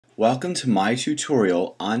Welcome to my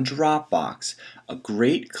tutorial on Dropbox, a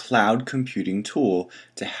great cloud computing tool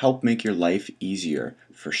to help make your life easier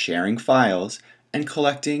for sharing files and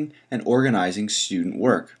collecting and organizing student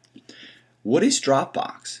work. What is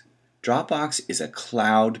Dropbox? Dropbox is a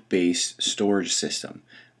cloud-based storage system,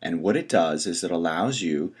 and what it does is it allows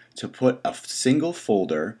you to put a single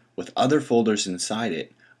folder with other folders inside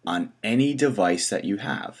it on any device that you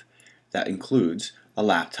have. That includes a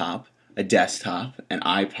laptop, a desktop, an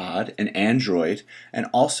iPod, an Android, and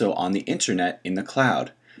also on the internet in the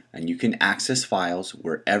cloud. And you can access files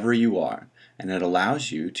wherever you are, and it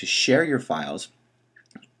allows you to share your files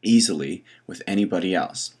easily with anybody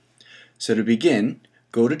else. So to begin,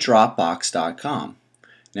 go to Dropbox.com.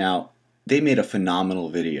 Now, they made a phenomenal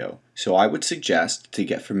video, so I would suggest to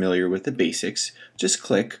get familiar with the basics, just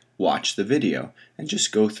click watch the video and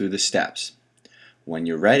just go through the steps. When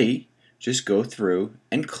you're ready, just go through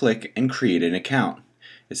and click and create an account.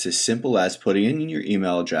 It's as simple as putting in your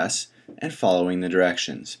email address and following the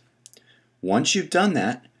directions. Once you've done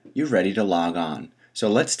that, you're ready to log on. So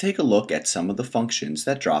let's take a look at some of the functions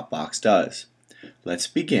that Dropbox does. Let's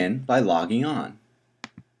begin by logging on.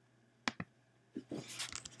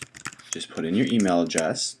 Just put in your email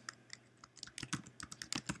address.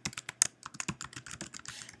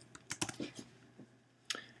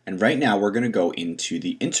 And right now we're going to go into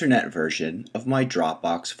the internet version of my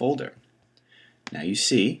Dropbox folder. Now you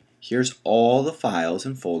see, here's all the files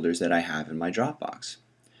and folders that I have in my Dropbox.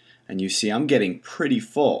 And you see I'm getting pretty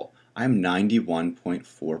full. I'm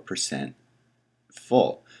 91.4%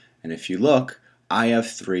 full. And if you look, I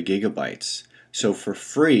have 3 gigabytes. So for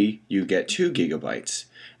free, you get 2 gigabytes.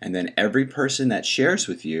 And then every person that shares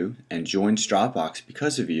with you and joins Dropbox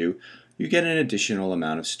because of you, you get an additional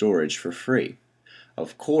amount of storage for free.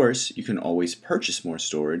 Of course, you can always purchase more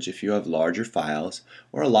storage if you have larger files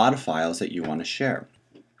or a lot of files that you want to share.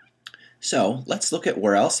 So let's look at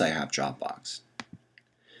where else I have Dropbox.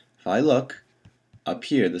 If I look up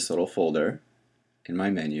here, this little folder in my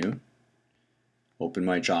menu, open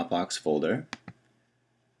my Dropbox folder,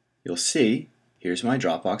 you'll see here's my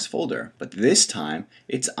Dropbox folder, but this time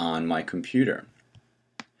it's on my computer.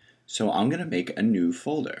 So I'm going to make a new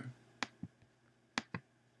folder.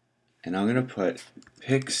 And I'm going to put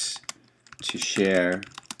pics to share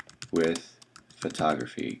with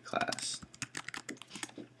photography class.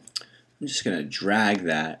 I'm just going to drag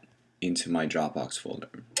that into my Dropbox folder.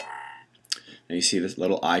 Now you see this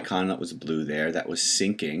little icon that was blue there, that was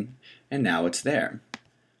syncing, and now it's there.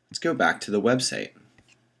 Let's go back to the website.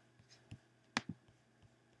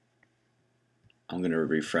 I'm going to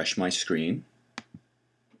refresh my screen.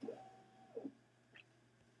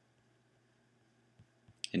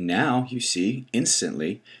 And now you see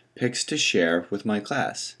instantly pics to share with my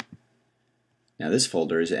class. Now this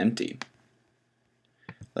folder is empty.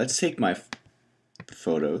 Let's take my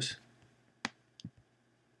photos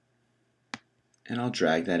and I'll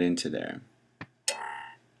drag that into there.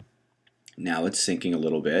 Now it's syncing a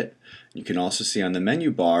little bit. You can also see on the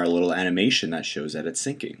menu bar a little animation that shows that it's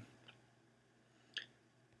syncing.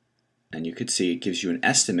 And you could see it gives you an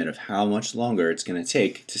estimate of how much longer it's going to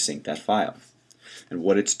take to sync that file. And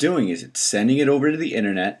what it's doing is it's sending it over to the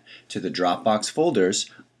internet, to the Dropbox folders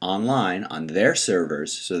online on their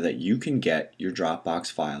servers so that you can get your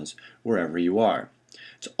Dropbox files wherever you are.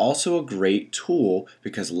 It's also a great tool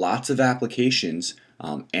because lots of applications,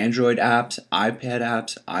 Android apps, iPad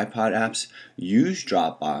apps, iPod apps, use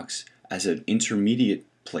Dropbox as an intermediate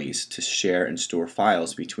place to share and store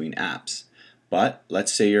files between apps. But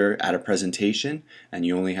let's say you're at a presentation and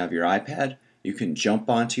you only have your iPad, you can jump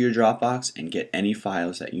onto your Dropbox and get any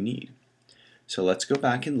files that you need. So let's go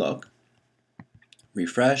back and look.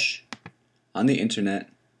 Refresh on the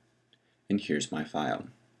internet, and here's my file.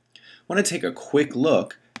 I want to take a quick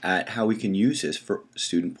look at how we can use this for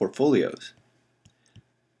student portfolios.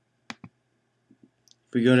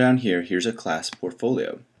 If we go down here, here's a class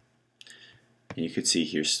portfolio. And you can see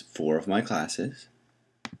here's 4 of my classes,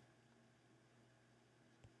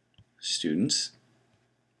 students,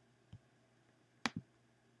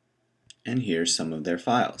 and here's some of their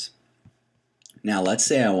files. Now let's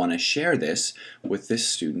say I want to share this with this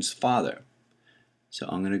student's father. So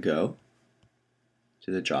I'm going to go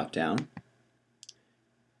to the drop down,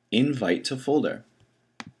 invite to folder,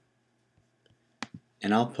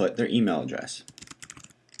 and I'll put their email address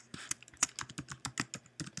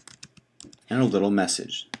and a little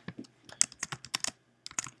message.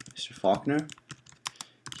 Mr. Faulkner,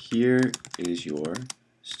 here is your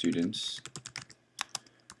student's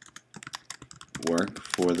work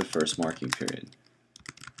for the first marking period.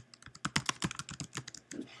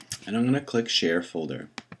 And I'm going to click Share Folder.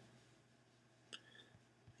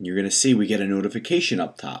 And you're going to see we get a notification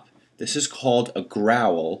up top. This is called a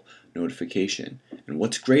growl notification. And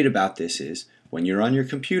what's great about this is when you're on your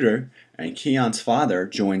computer and Keon's father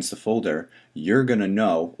joins the folder, you're going to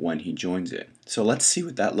know when he joins it. So let's see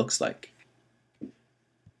what that looks like.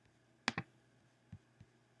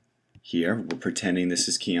 Here, we're pretending this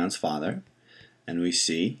is Keon's father, and we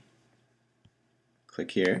see, click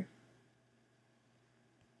here,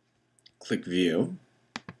 click View,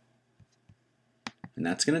 and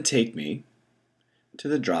that's going to take me to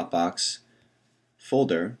the Dropbox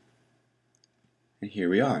folder, and here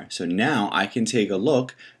we are. So now I can take a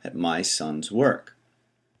look at my son's work.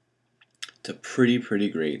 It's a pretty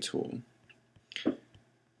great tool.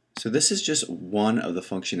 So this is just one of the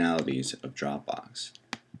functionalities of Dropbox.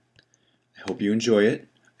 I hope you enjoy it.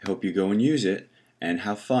 I hope you go and use it and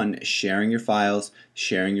have fun sharing your files,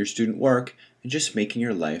 sharing your student work, and just making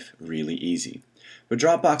your life really easy. But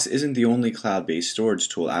Dropbox isn't the only cloud-based storage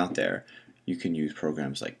tool out there. You can use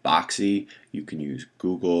programs like Boxy, you can use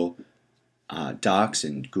Google Docs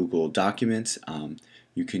and Google Documents.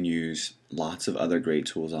 You can use lots of other great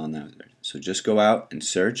tools on there. So just go out and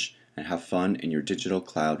search and have fun in your digital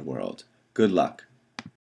cloud world. Good luck.